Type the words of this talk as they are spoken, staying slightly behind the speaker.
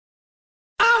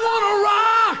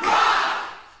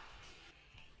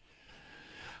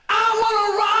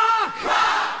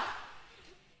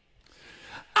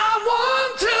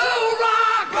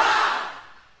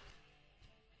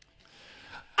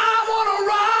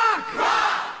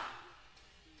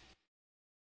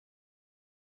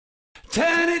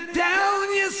Turn it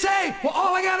down, you say. Well,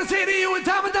 all I gotta say to you is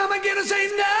time and time again to say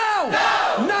no.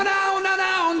 No, no, no, no,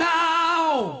 no,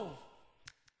 no.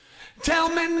 Tell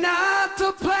me not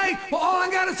to play. Well, all I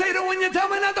gotta say to when you tell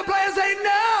me not to play is say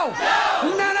no.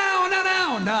 No, no, no, no,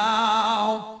 no,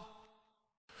 no.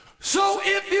 So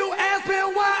if you ask me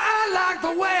why I like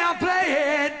the way I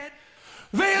play it,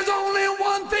 there's only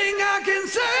one thing I can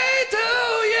say to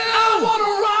you. I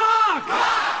wanna rock.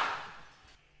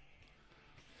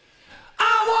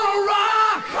 I wanna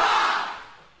rock.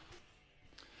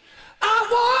 I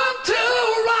want to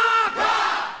rock.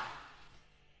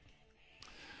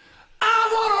 I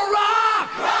wanna rock.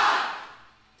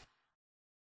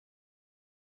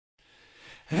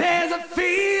 There's a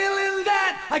feeling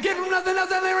that I get from nothing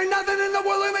else, and there ain't nothing in the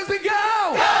world that makes me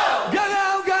go. Go,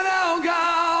 go, go, go,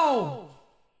 go.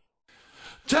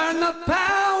 Turn the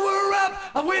power up.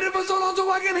 I've waited for so long so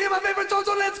I can hear my favorite song,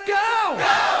 so let's go.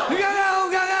 Go, go,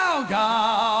 go, go,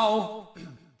 go.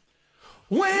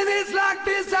 When it's like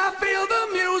this, I feel the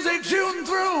music shooting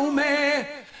through me.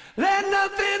 There's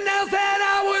nothing else that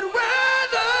I would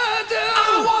rather do.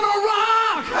 I wanna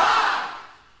rock.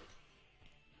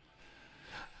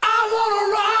 I wanna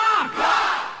rock.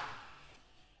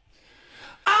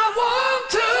 I want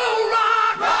to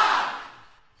rock.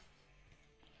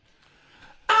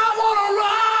 I wanna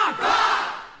rock.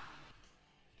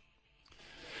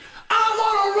 I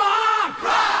wanna rock.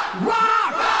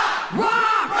 Rock.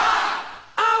 Rock.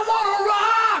 I wanna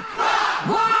rock.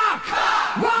 Rock.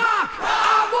 Rock.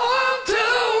 I want to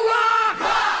rock.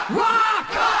 Rock.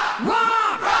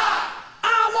 Rock.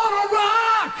 I wanna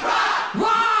rock.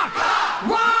 Rock.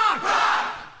 Rock.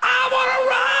 I wanna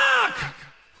rock.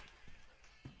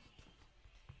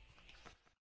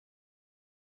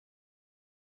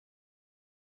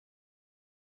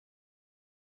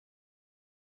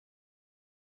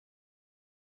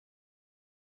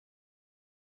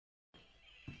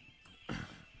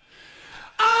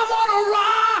 I wanna rock.